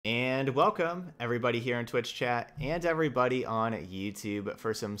And welcome everybody here in Twitch chat and everybody on YouTube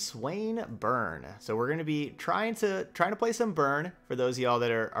for some Swain Burn. So we're going to be trying to play some Burn for those of y'all that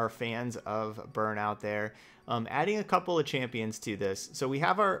are fans of Burn out there. Adding a couple of champions to this. So we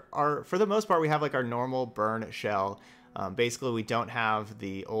have our for the most part we have like our normal Burn shell. Basically we don't have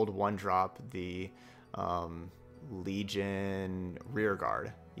the old one drop, the Legion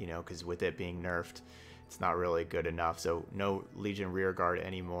Rearguard, you know, because with it being nerfed, it's not really good enough. So no Legion Rearguard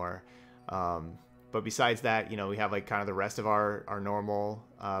anymore. But besides that, you know, we have like kind of the rest of our normal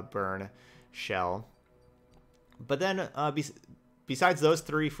Burn shell. But then besides those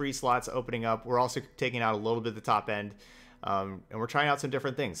 3 free slots opening up, we're also taking out a little bit of the top end. And we're trying out some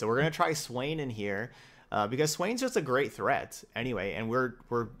different things. So we're going to try Swain in here. Because Swain's just a great threat anyway, and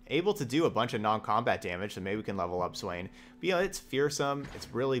we're able to do a bunch of non-combat damage, so maybe we can level up Swain. But you know, it's fearsome, it's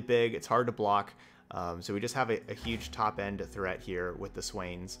really big, it's hard to block, so we just have a huge top-end threat here with the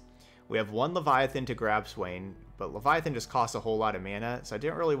Swains. We have 1 Leviathan to grab Swain, but Leviathan just costs a whole lot of mana, so I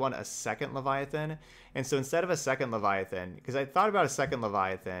didn't really want a second Leviathan. And so instead of a second Leviathan, because I thought about a second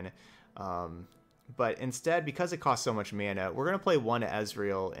Leviathan, but instead, because it costs so much mana, we're going to play 1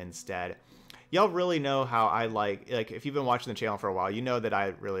 Ezreal instead. Y'all really know how I like if you've been watching the channel for a while, you know that I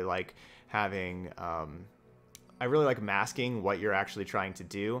really like having, I really like masking what you're actually trying to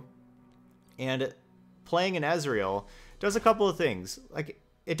do. And playing an Ezreal does a couple of things. Like,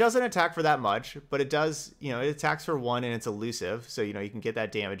 it doesn't attack for that much, but it does, you know, it attacks for 1 and it's elusive. So, you know, you can get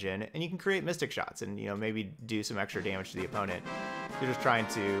that damage in and you can create mystic shots and, you know, maybe do some extra damage to the opponent. You're just trying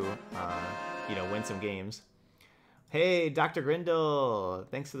to, you know, win some games. Hey, Dr. Grindle.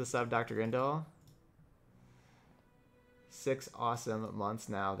 Thanks for the sub, Dr. Grindle. 6 awesome months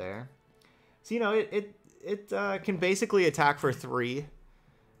now there. So, you know, it can basically attack for 3.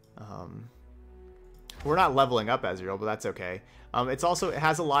 We're not leveling up Ezreal, but that's okay. It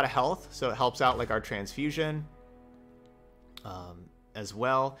has a lot of health, so it helps out like our transfusion as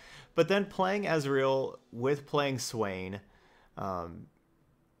well. But then playing Ezreal with playing Swain,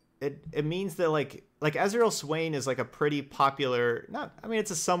 it means that like Ezreal Swain is like a pretty popular,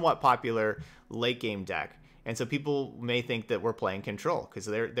 it's a somewhat popular late game deck. And so people may think that we're playing control because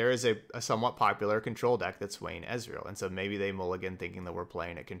there is a somewhat popular control deck that's Swain Ezreal. And so maybe they mulligan thinking that we're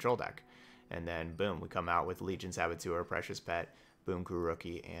playing a control deck. And then boom, we come out with Legion Saboteur, Precious Pet, Boom Crew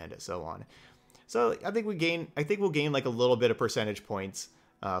Rookie, and so on. So I think we'll gain like a little bit of percentage points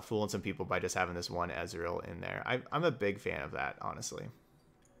fooling some people by just having this 1 Ezreal in there. I'm a big fan of that, honestly.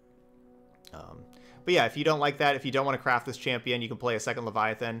 But yeah, if you don't like that, if you don't want to craft this champion, you can play a second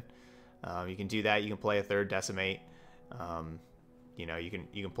Leviathan. You can do that. You can play a 3rd Decimate. You know, you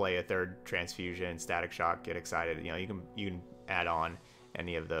can play a 3rd Transfusion, Static Shock, Get Excited. You know, you can add on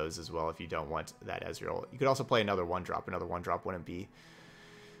any of those as well if you don't want that Ezreal. You could also play another 1-drop. Another 1-drop wouldn't be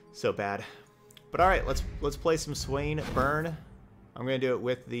so bad. But all right, let's play some Swain Burn. I'm gonna do it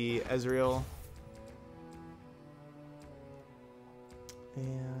with the Ezreal.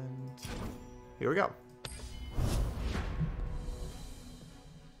 And here we go.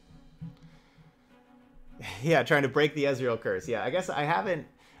 Yeah, trying to break the Ezreal curse. Yeah, I guess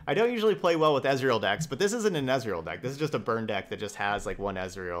I don't usually play well with Ezreal decks, but this isn't an Ezreal deck. This is just a Burn deck that just has like 1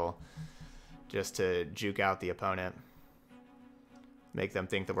 Ezreal just to juke out the opponent. Make them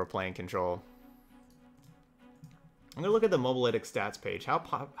think that we're playing control. I'm gonna look at the Mobalytics stats page. How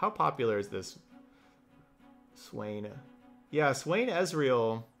popular is this Swain? Yeah, Swain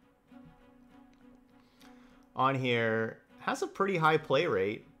Ezreal on here has a pretty high play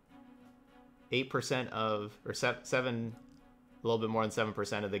rate. 8% of, or 7, a little bit more than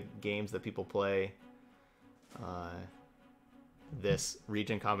 7% of the games that people play this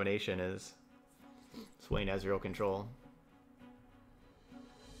region combination is Swain Ezreal control.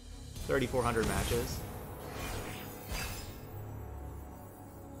 3,400 matches.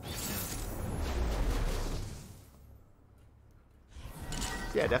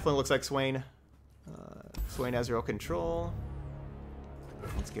 Yeah, definitely looks like Swain. Swain Ezreal control.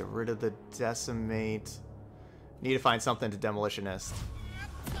 Let's get rid of the Decimate. Need to find something to Demolitionist.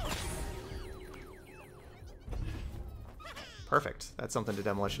 Perfect. That's something to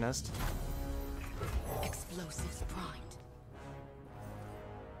Demolitionist. Explosives primed.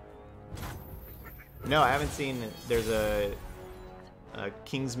 No, I haven't seen. There's a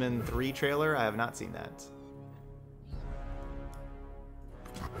Kingsman 3 trailer. I have not seen that.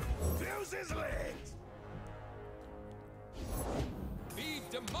 Fuse his legs. Feed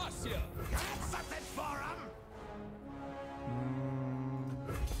Demacia. Got something for him.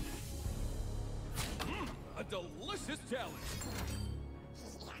 A delicious challenge.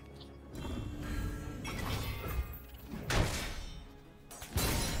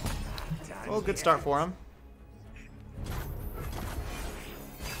 Well, good start for him.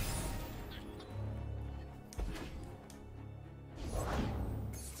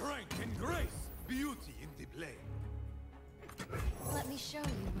 Strength and grace, beauty in the play. Let me show you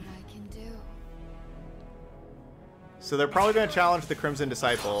what I can do. So they're probably going to challenge the Crimson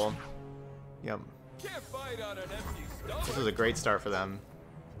Disciple. Yep. Can't fight on an empty stomach. This was a great start for them.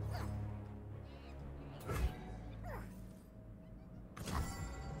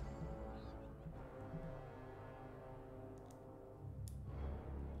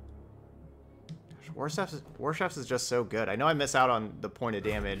 Warchefs is just so good. I know I miss out on the point of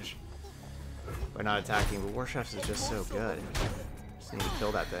damage by not attacking, but Warchefs is just so good. Just need to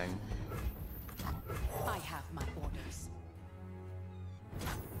kill that thing. I have my orders.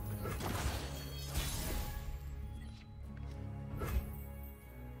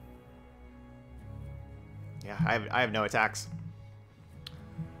 Yeah, I have no attacks.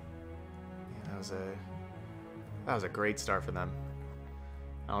 Yeah, that was a great start for them.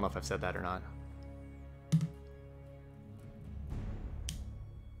 I don't know if I've said that or not.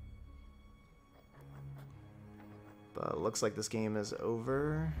 But it looks like this game is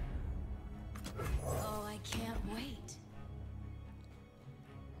over. Oh, I can't wait.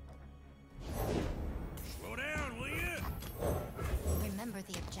 Slow down, will you? Remember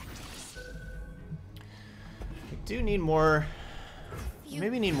the objectives. We do need more.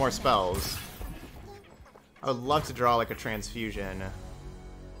 Maybe need more spells. I would love to draw like a transfusion.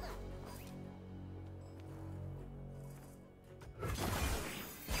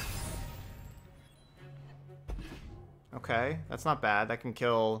 Okay, that's not bad. That can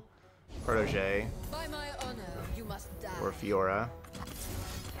kill Protege By my honor, you must die. or Fiora.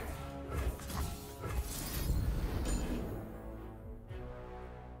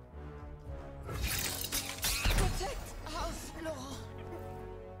 Protect House Law.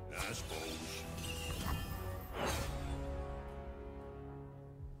 I suppose.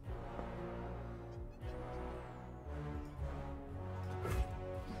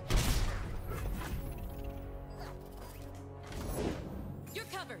 You're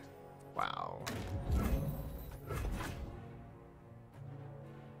covered. Wow.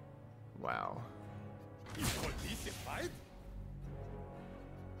 Wow. You call this a fight?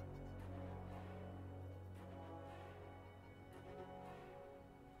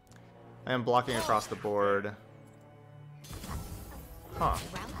 I am blocking across the board. Huh.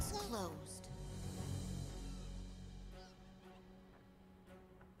 Routes closed.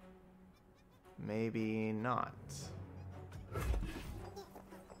 Maybe not.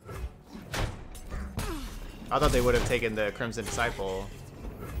 I thought they would have taken the Crimson Disciple.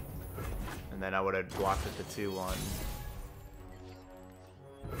 And then I would have blocked it to 2-1.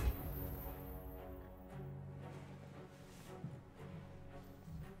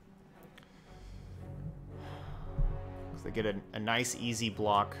 So they get a nice easy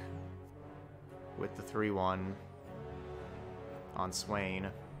block with the 3-1 on Swain.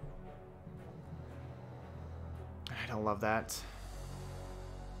 I don't love that.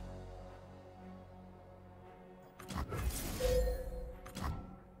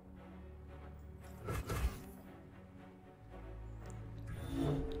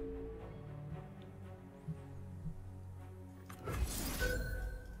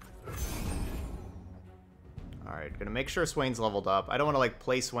 Alright, gonna make sure Swain's leveled up. I don't want to like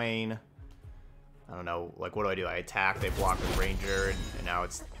play Swain. I don't know, like what do? I attack, they block with Ranger, and now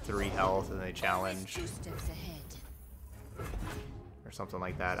it's 3 health and they challenge. 2 steps ahead. Or something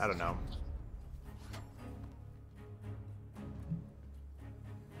like that. I don't know.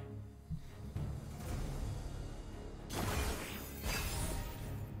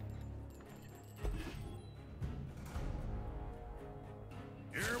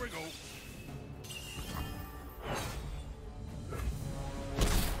 Here we go.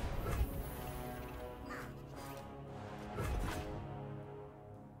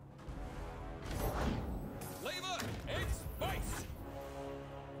 Flavor and spice.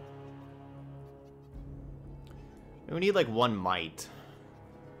 We need like 1 might.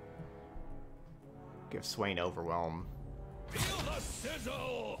 Give Swain overwhelm. Feel the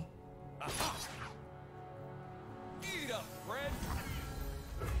sizzle. Aha. Eat up, friend.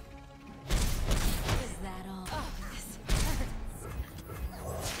 Is that all? Oh, this hurts.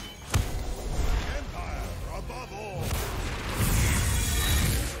 Empire above all.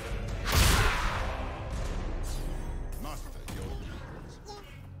 Master your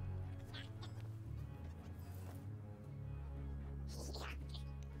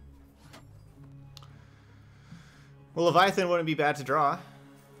Well, Leviathan wouldn't be bad to draw.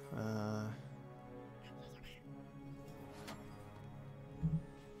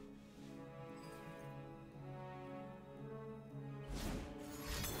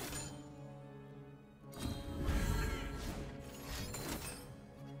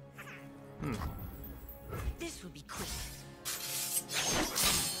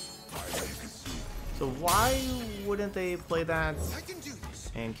 So why wouldn't they play that I can do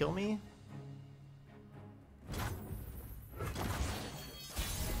this. and kill me?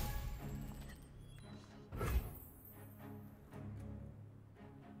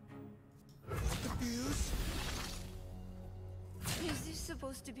 Abuse. Is this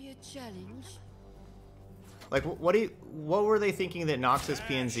supposed to be a challenge? Like, what were they thinking that Noxus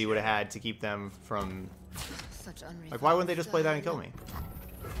PNZ would have had to keep them from... Such unreal. Like, why wouldn't they just play that and kill me?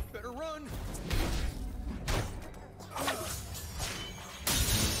 Better run.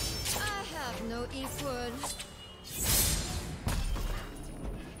 I have no equal.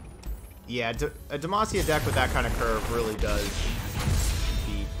 Yeah, a Demacia deck with that kind of curve really does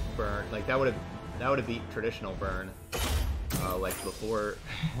beat Burn. Like, that would have beat traditional Burn, like before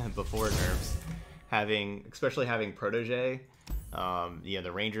before nerfs. Especially having Protege,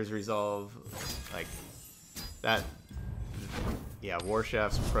 the Rangers Resolve, like that. Yeah, War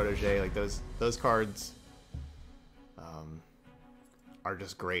Chef's Protege, like those cards are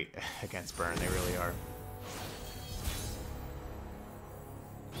just great against Burn. They really are.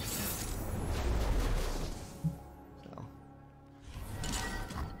 So.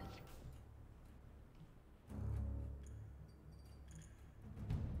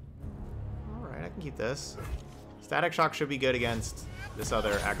 Alright, I can keep this. Static Shock should be good against this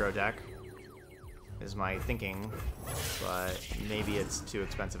other aggro deck, is my thinking, but maybe it's too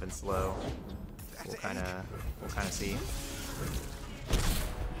expensive and slow. We'll kind of see.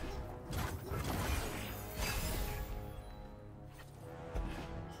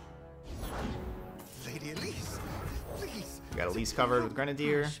 Lady Elise, please. We got Elise covered with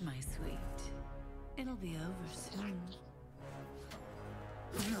Grenadier. Hush, my sweet. It'll be over soon.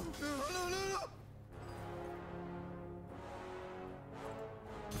 No, no, no, no, no.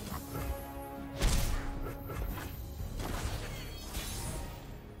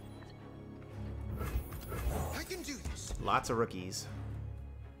 I can do this. Lots of rookies.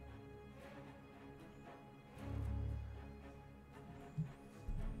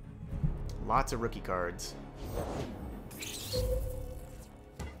 Lots of rookie cards.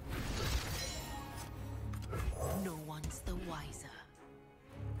 No one's the wiser.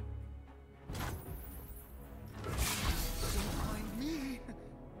 Don't mind me.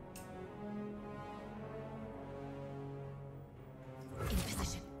 In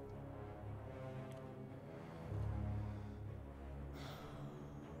position.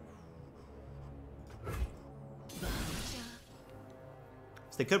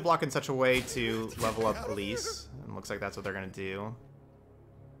 So they could block in such a way to level up Elise, and looks like that's what they're gonna do.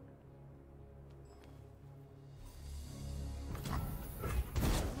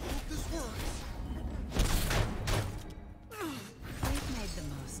 Hope this works. We've made the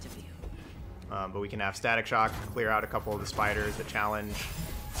most of you. But we can have Static Shock clear out a couple of the spiders that challenge.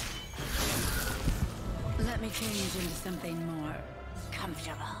 Let me change into something more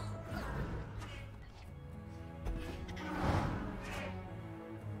comfortable.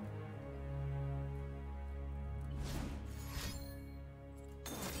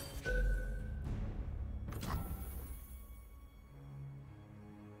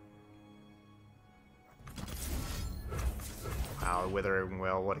 Wow, Withering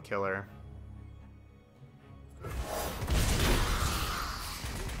Will, what a killer.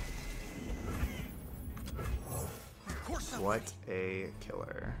 Of course I'm What a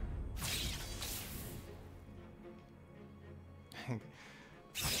killer.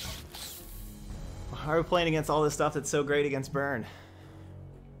 Why are we playing against all this stuff that's so great against Burn?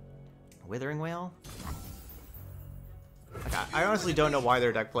 Withering Whale? Like, I honestly don't know why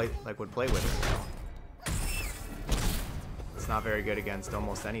their deck would play Withering Whale. It's not very good against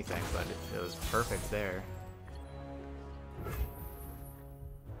almost anything, but it was perfect there.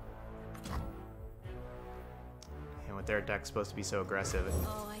 And with their deck supposed to be so aggressive,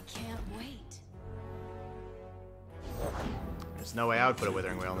 Oh, I can't wait. there's no way I would put a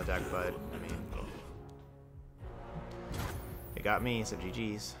Withering Whale in the deck, but I mean, it got me, so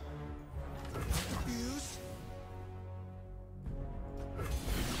GG's. abuse.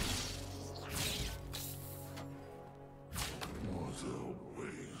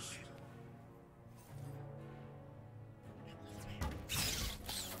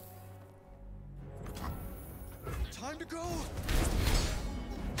 Time to go.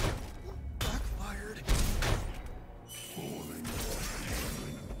 Backfired.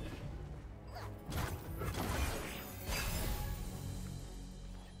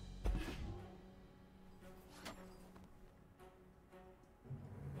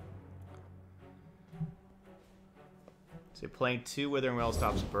 So playing 2 Withering Whale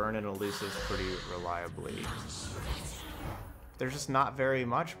stops Burn and Elusives pretty reliably. There's just not very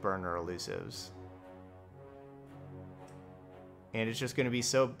much Burn or Elusives. And it's just going to be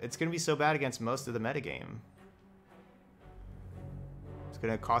so bad against most of the metagame. It's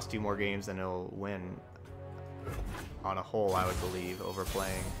going to cost you more games than it'll win on a whole, I would believe, over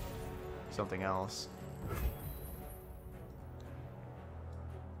playing something else.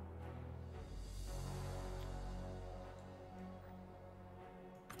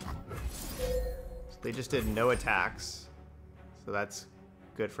 So they just did no attacks, so that's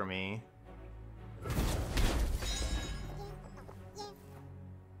good for me.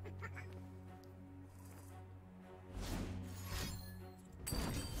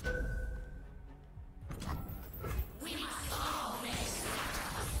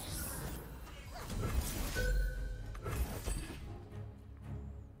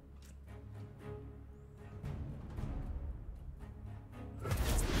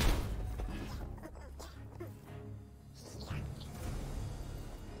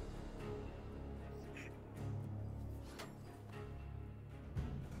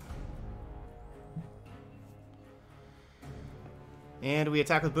 And we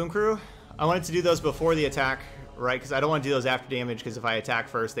attack with Boom Crew. I wanted to do those before the attack, right? Because I don't want to do those after damage, because if I attack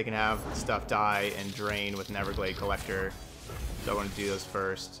first, they can have stuff die and drain with an Everglade Collector. So I want to do those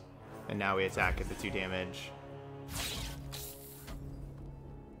first. And now we attack at the 2 damage.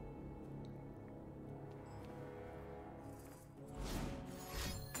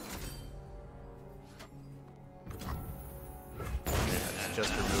 It's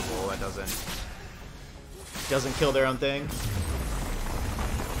just removal. That doesn't kill their own thing.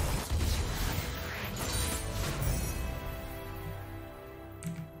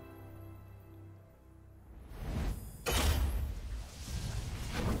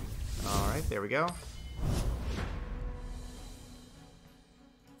 There we go.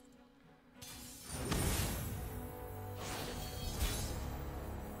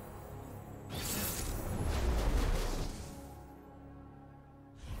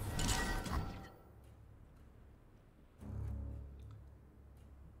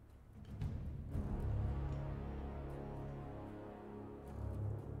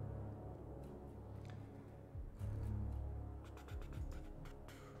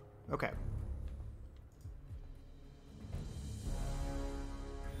 Okay.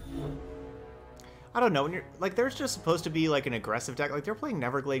 I don't know, when you're like, there's just supposed to be like an aggressive deck. Like, they're playing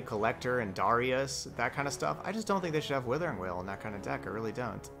Neverglade Collector and Darius, that kind of stuff. I just don't think they should have Withering Wail in that kind of deck. I really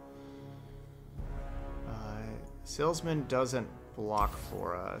don't. Salesman doesn't block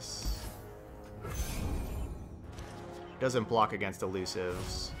for us. Doesn't block against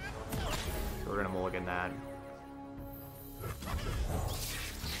elusives. So we're gonna mulligan that.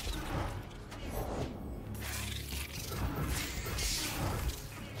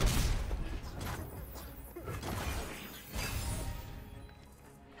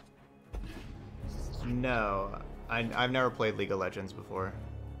 No, I've never played League of Legends before.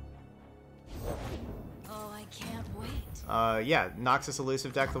 Oh, I can't wait. Yeah, Noxus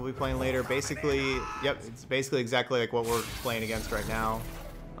elusive deck that we'll be playing later. Basically, yep, it's basically exactly like what we're playing against right now.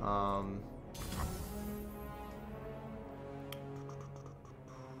 I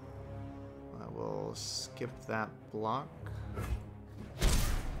will skip that block.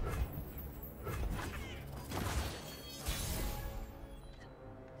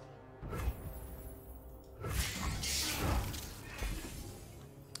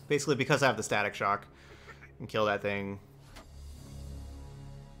 Basically, because I have the Static Shock, and kill that thing.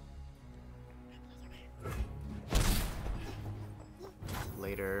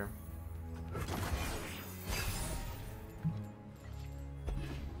 Later.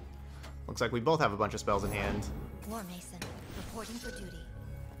 Looks like we both have a bunch of spells in hand. War Mason, reporting for duty.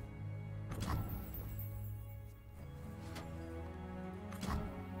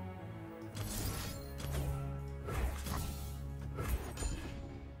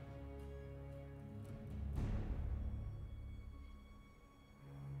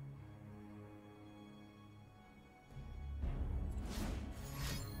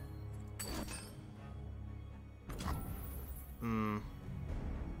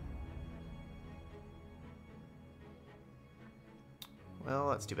 Well,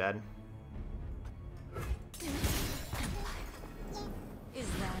 that's too bad. Is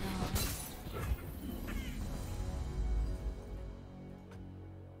that all?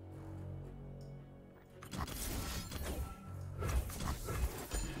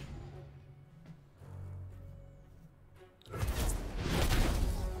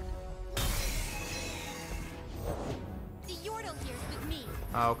 The Yordle here's with me.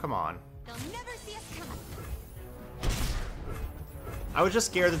 Oh, come on. They'll never see us coming. I was just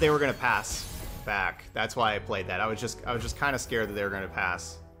scared that they were gonna pass back. That's why I played that. I was just kind of scared that they were gonna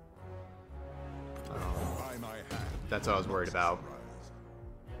pass. By my hand. That's what I was worried about.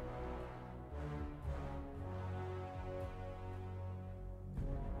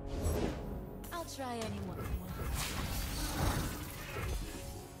 I'll try anyone.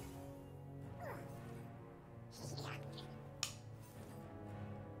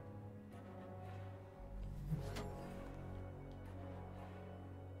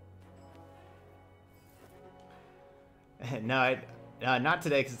 No, not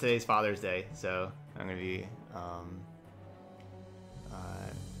today because today's Father's Day. So I'm gonna be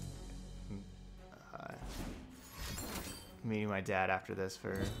meeting my dad after this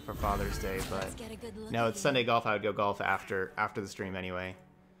for Father's Day. But no, it's Sunday golf. I would go golf after the stream anyway.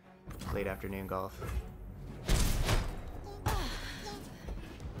 Late afternoon golf.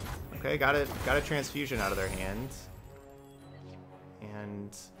 Okay, got a transfusion out of their hands.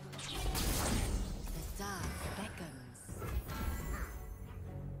 And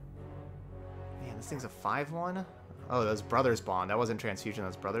man, this thing's a 5/1? Oh, that's Brothers Bond. That wasn't transfusion,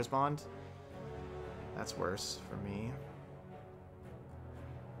 that's Brothers Bond. That's worse for me.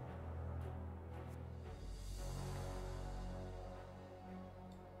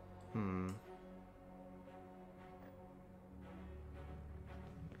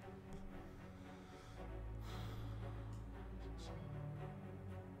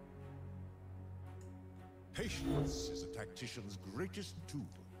 Patience is a tactician's greatest tool.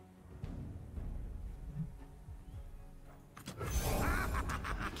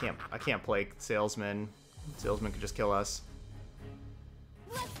 I can't play salesman. Salesman could just kill us.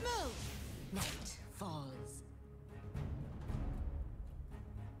 Let's move. Night falls.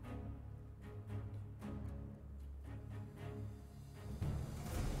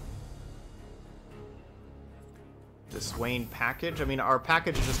 The Swain package? I mean, our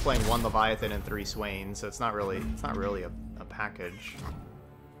package is just playing 1 Leviathan and 3 Swain, so it's not really a package.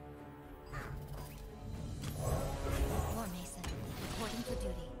 War Mason, reporting for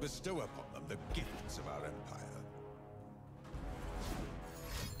duty. Bestow upon them the gifts of our empire.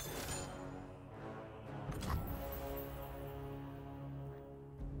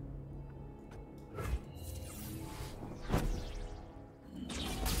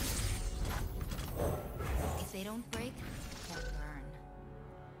 If they don't break, they'll burn.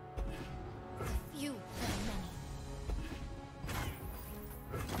 The few for the many.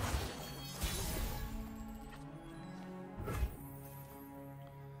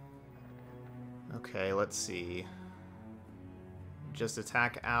 Okay, let's see. Just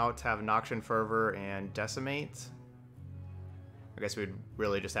attack out, have Noxian Fervor and Decimate. I guess we'd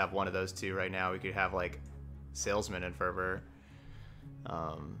really just have one of those two right now. We could have like Salesman and Fervor.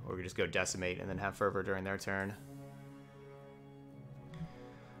 Or we could just go Decimate and then have Fervor during their turn.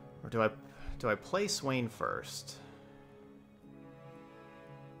 Or do I play Swain first?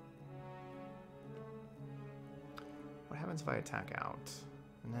 What happens if I attack out?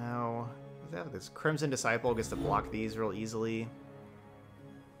 No. This Crimson Disciple gets to block these real easily.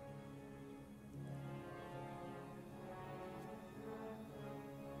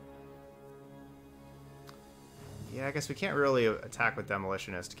 Yeah, I guess we can't really attack with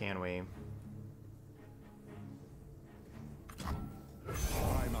Demolitionist, can we? By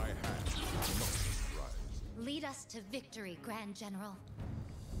my hand, Noxus rise. Lead us to victory, Grand General.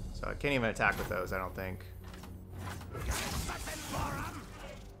 So I can't even attack with those, I don't think.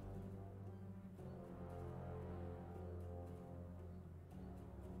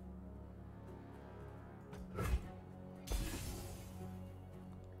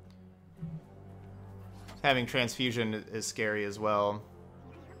 Having transfusion is scary as well.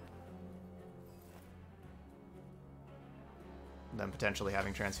 Then potentially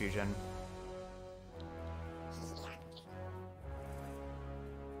having transfusion.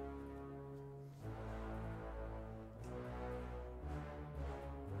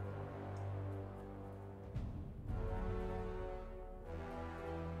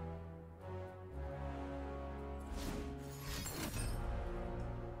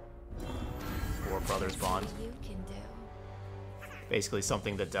 Brothers Bond. You can do. Basically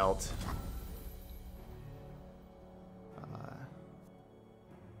something that dealt.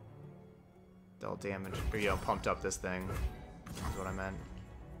 Dealt damage, or, you know, pumped up this thing. Is what I meant.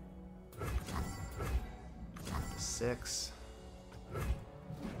 6.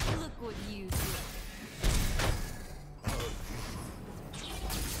 Look what you do.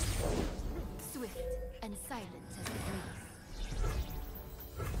 Swift and silent as the breeze.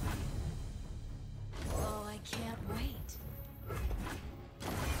 Oh, I can't wait.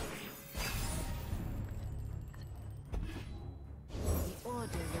 The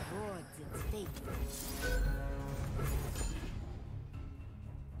Order rewards its faithful.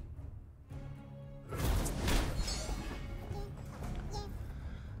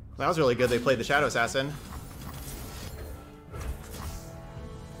 That was really good. They played the Shadow Assassin.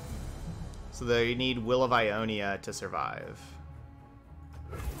 So they need Will of Ionia to survive.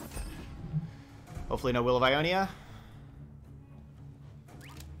 Hopefully no Will of Ionia.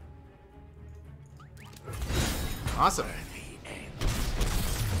 Awesome.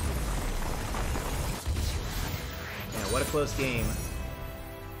 Yeah, what a close game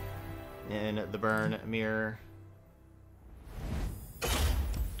in the Burn mirror.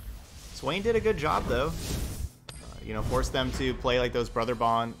 Swain did a good job though. You know, forced them to play like those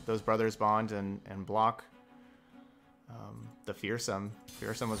brothers bond and block. The fearsome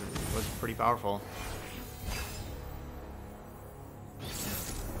was pretty powerful.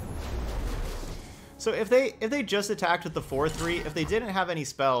 So if they just attacked with the 4-3, if they didn't have any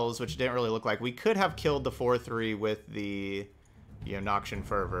spells, which didn't really look like, we could have killed the 4-3 with the, you know, Noxian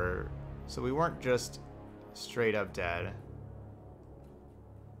Fervor. So we weren't just straight up dead.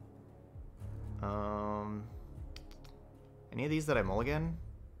 Any of these that I mulligan?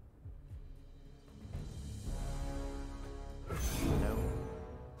 No.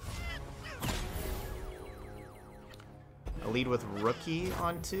 I lead with Rookie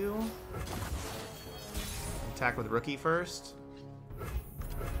on 2. Attack with Rookie first.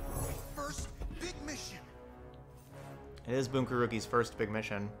 First big mission. It is Bunker Rookie's first big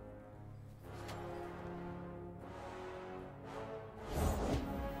mission.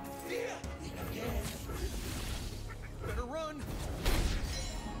 Better run.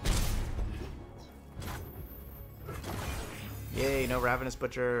 Yay, no Ravenous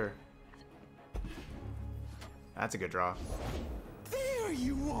Butcher. That's a good draw. There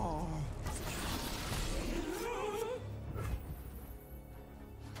you are.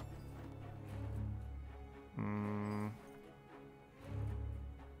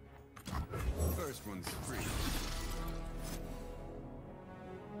 First one's free.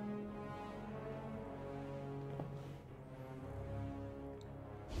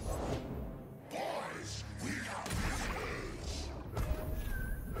 Boys, we got visitors.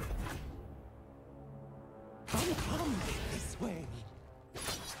 Come this way.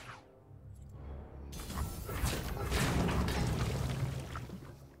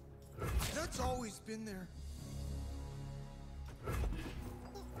 That's always been there.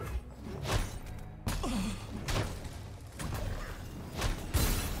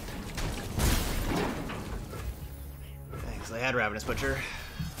 Thanks, I had Ravenous Butcher.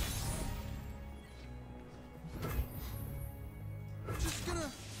 Just gonna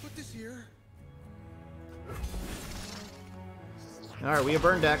put this here. Alright, we have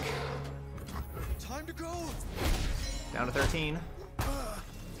Burn deck. Time to go. Down to 13.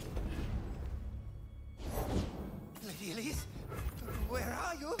 Lady Elise, where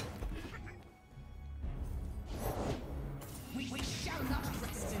are you? We shall not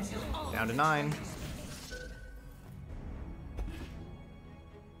rest until all Down to 9.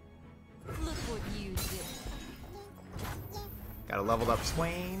 Look what you did. Got a leveled up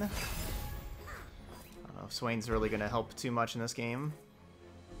Swain. I don't know if Swain's really going to help too much in this game.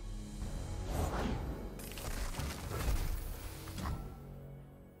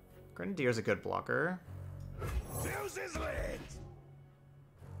 Grenadier's a good blocker. Fuse is lit.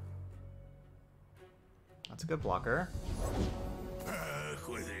 That's a good blocker.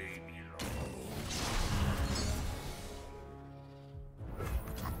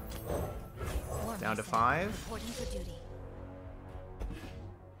 Down to 5. Reporting for duty.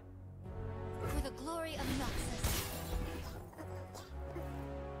 For the glory of Noxus.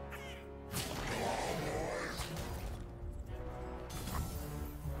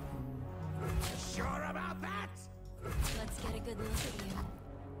 Sure about that? Let's get a good look at you.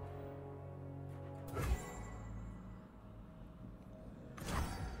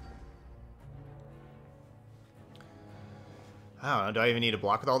 I don't know. Do I even need to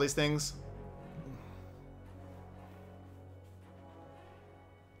block with all these things?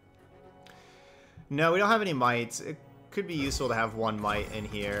 No, we don't have any mites. It could be useful to have one mite in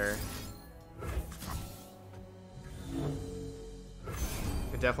here.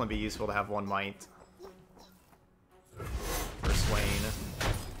 Could definitely be useful to have one mite for Swain.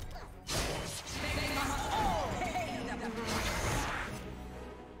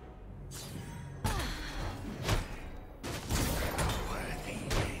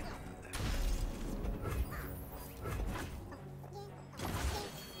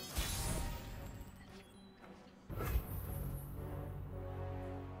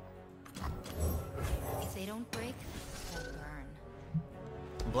 If they don't break, they'll burn.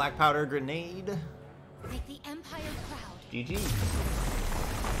 Black powder grenade. Make the Empire proud. GG.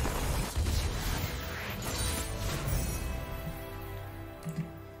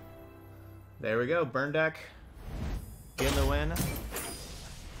 There we go. Burn deck. Getting the win.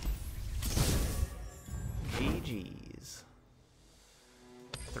 GG's.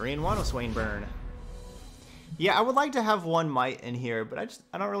 3-1 with Swain Burn. Yeah, I would like to have one Might in here, but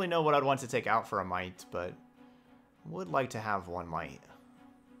I don't really know what I'd want to take out for a Might, but would like to have one Might.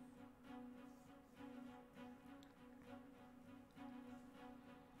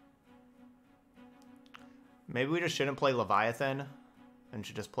 Maybe we just shouldn't play Leviathan and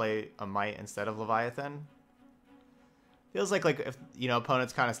should just play a Might instead of Leviathan. Feels like if, you know,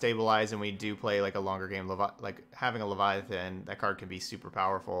 opponents kind of stabilize and we do play like a longer game, like having a Leviathan, that card can be super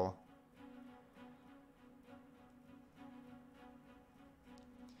powerful.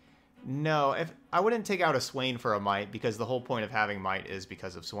 No, if I wouldn't take out a Swain for a Might, because the whole point of having Might is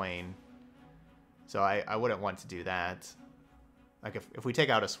because of Swain. So I wouldn't want to do that. Like if we take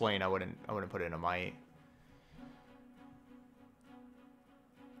out a Swain, I wouldn't put in a Might.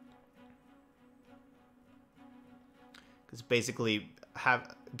 Because basically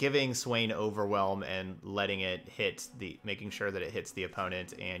giving Swain Overwhelm and letting it hit making sure that it hits the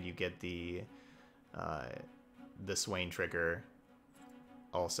opponent and you get the Swain trigger.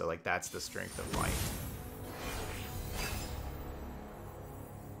 Also, like, that's the strength of Might.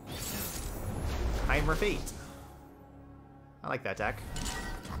 Heimer Fate. I like that deck.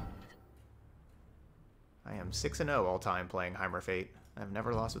 I am 6-0 all time playing Heimer Fate. I've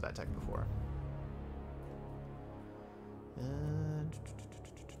never lost with that deck before.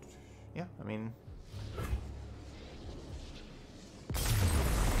 Yeah, I mean...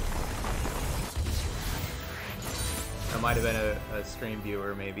 I might have been a stream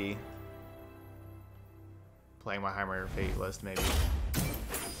viewer, maybe. Playing my Heimer Fate list, maybe.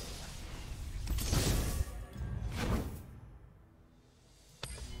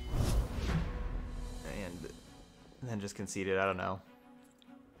 And then just conceded, I don't know.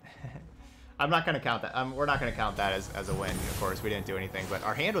 I'm not going to count that. We're not going to count that as a win, of course. We didn't do anything, but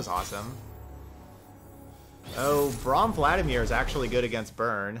our hand was awesome. Oh, Braum Vladimir is actually good against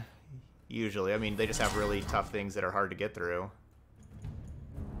Burn. Usually. I mean, they just have really tough things that are hard to get through.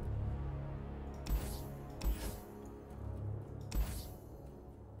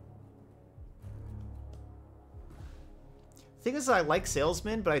 The thing is, I like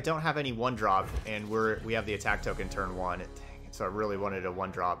Salesman, but I don't have any 1-drop, and we have the attack token turn 1. Dang it, so I really wanted a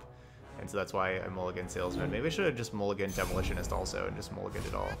 1-drop, and so that's why I mulliganed Salesman. Maybe I should have just mulliganed Demolitionist also, and just mulliganed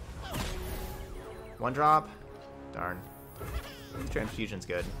it all. 1-drop? Darn. Transfusion's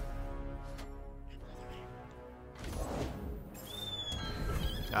good.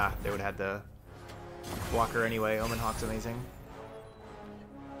 Ah, they would have had the blocker anyway. Omen Hawk's amazing.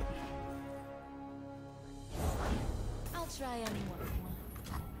 I'll try any one.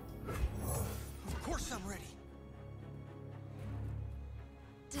 Of course I'm ready.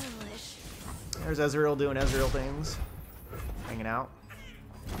 Delish. There's Ezreal doing Ezreal things. Hanging out.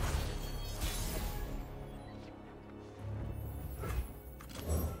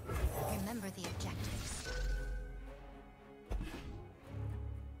 Remember the objectives.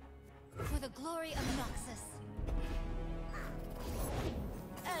 For the glory of Noxus.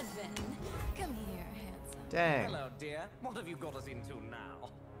 Advent, come here, handsome. Dang. Hello, dear. What have you got us into now?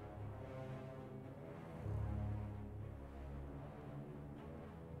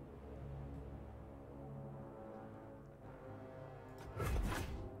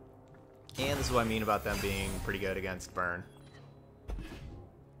 And this is what I mean about them being pretty good against Burn.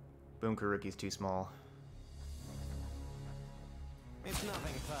 Boom Karuki's too small. It's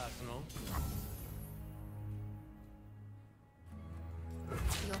nothing personal.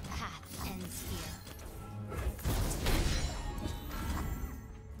 Your path ends here.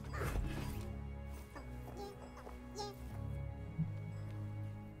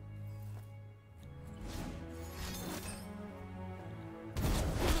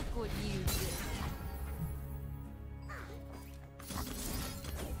 Look what you did.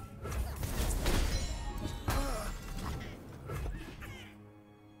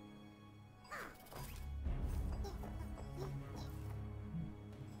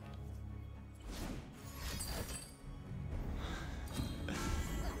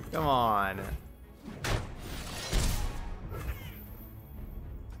 Come on.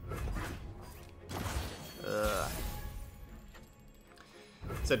 Ugh.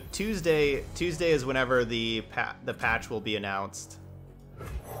 So Tuesday is whenever the patch will be announced,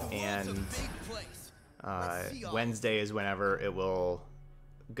 and Wednesday is whenever it will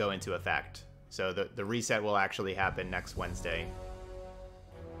go into effect. So the reset will actually happen next Wednesday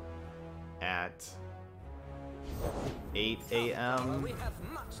at 8 a.m.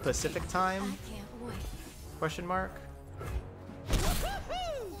 Pacific time? I can't wait. Question mark.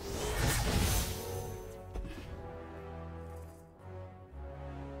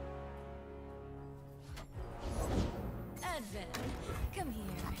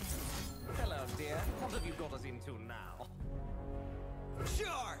 What have you got us into now?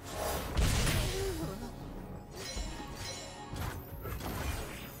 Charge!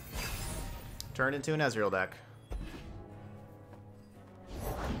 Turned into an Ezreal deck.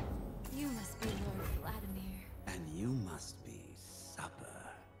 You must be Lord Vladimir. And you must be supper.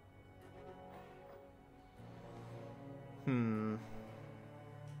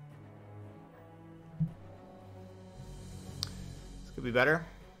 This could be better.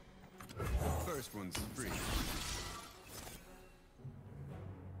 First one's free.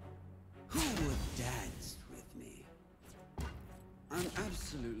 Who would dance with me? I'm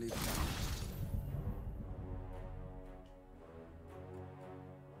absolutely parched.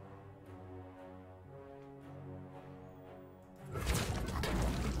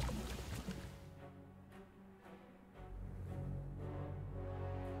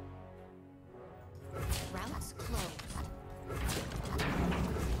 Routes closed.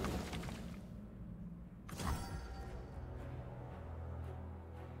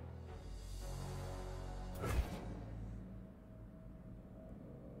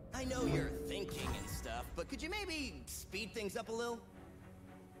 I know you're thinking and stuff, but could you maybe speed things up a little?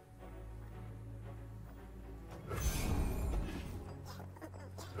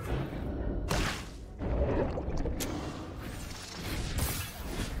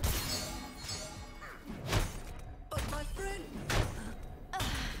 But my friend...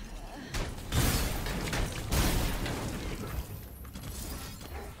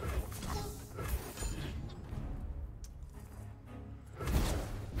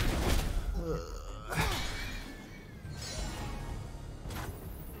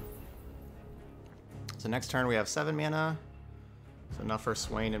 So next turn we have 7 mana. So enough for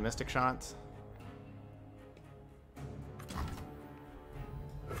Swain and Mystic Shot.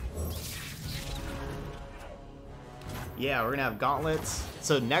 Yeah, we're gonna have gauntlets.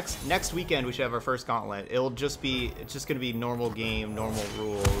 So next weekend we should have our first gauntlet. It's just gonna be normal game, normal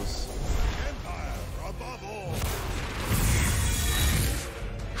rules. Empire above all.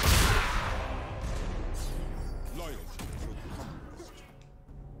 Loyalty to conquest.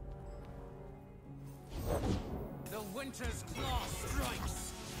 The winter's claw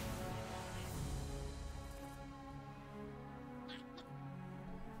strikes.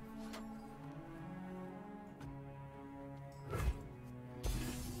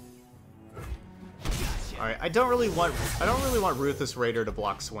 All right, I don't really want Ruthless Raider to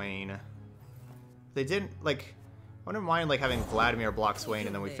block Swain. They didn't like. I wouldn't mind like having Vladimir block Swain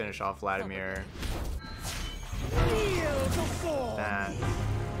and then we finish off Vladimir. That.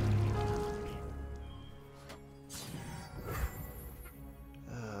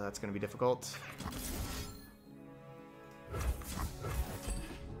 That's gonna be difficult.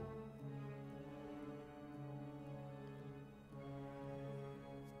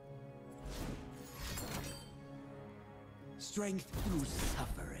 Strength through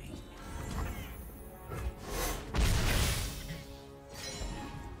suffering.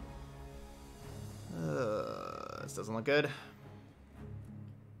 This doesn't look good.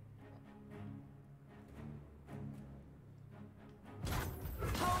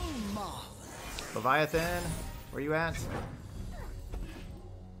 Leviathan, where you at?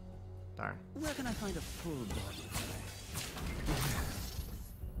 Darn. Where can I find a full body today?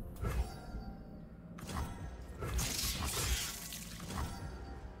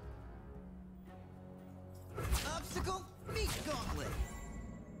 Obstacle? Meet gauntlet.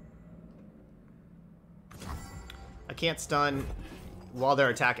 I can't stun while they're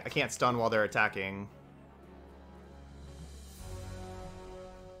attacking. I can't stun while they're attacking.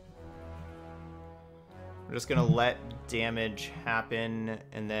 I'm just gonna let damage happen,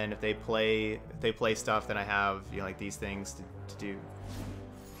 and then if they play stuff, then I have, you know, like these things to do.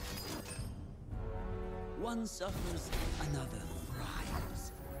 One suffers, another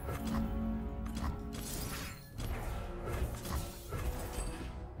thrives.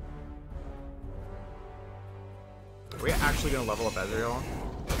 Are we actually gonna level up Ezreal?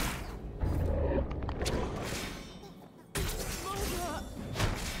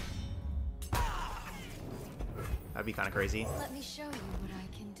 That'd be kind of crazy. Let me show you what I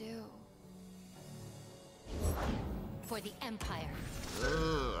can do. For the Empire.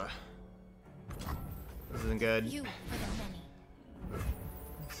 Ugh. This isn't good. You for the many.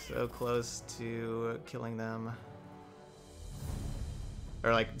 So close to killing them.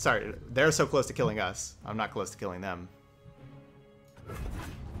 Or like, sorry, they're so close to killing us. I'm not close to killing them.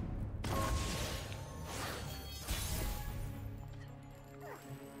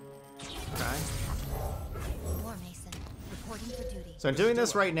 Okay. War Mason, reporting for duty. So I'm doing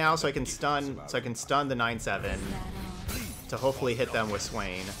this right now so I can stun the 9/7 to hopefully hit them with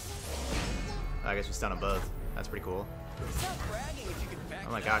Swain. I guess we stun them both. That's pretty cool. Stop bragging if you could back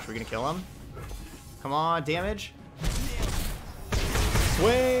Oh my it gosh, up. we're gonna kill him? Come on, damage.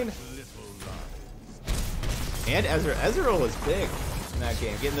 Swain! And Ezreal was big in that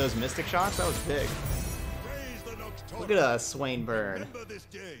game. Getting those mystic shots, that was big. Praise the Nocturne. Look at us, Swain Burn. Remember this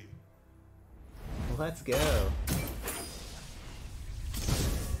day. Let's go.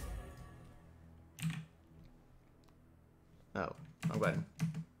 Oh, wrong button.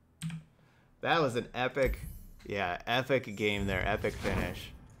 That was an epic, yeah, epic game there. Epic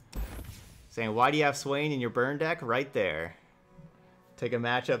finish. Saying, why do you have Swain in your burn deck? Right there. Take a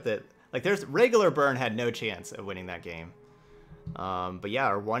matchup that, like, there's regular burn had no chance of winning that game. But yeah,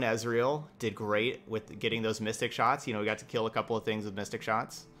 our one Ezreal did great with getting those mystic shots. You know, we got to kill a couple of things with mystic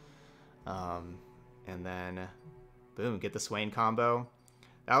shots. And then, boom, get the Swain combo.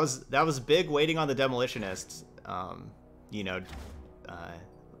 That was big waiting on the Demolitionist. You know,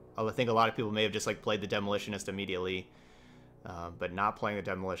 I think a lot of people may have just like played the Demolitionist immediately, but not playing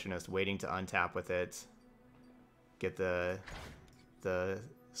the Demolitionist, waiting to untap with it, get the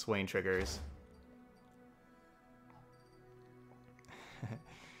Swain triggers.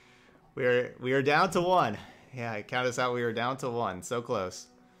 we are down to 1. Yeah, count us out. We were down to 1. So close.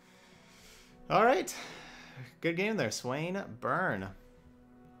 All right, good game there, Swain Burn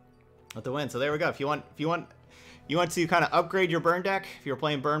with the win. So there we go. If you want to kind of upgrade your burn deck, if you were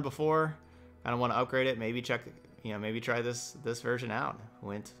playing burn before, kind of want to upgrade it, maybe check, you know, maybe try this version out.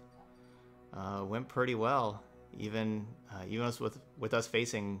 Went pretty well, even with us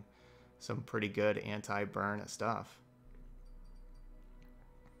facing some pretty good anti-burn stuff.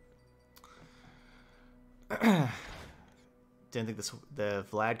 Didn't think the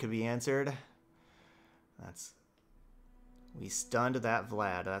Vlad could be answered. We stunned that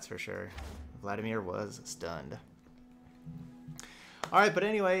Vlad, that's for sure. Vladimir was stunned. Alright, but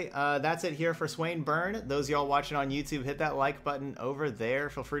anyway, that's it here for Swain Burn. Those of y'all watching on YouTube, hit that like button over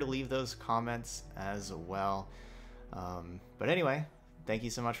there. Feel free to leave those comments as well. But anyway, thank you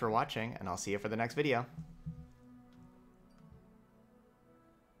so much for watching, and I'll see you for the next video.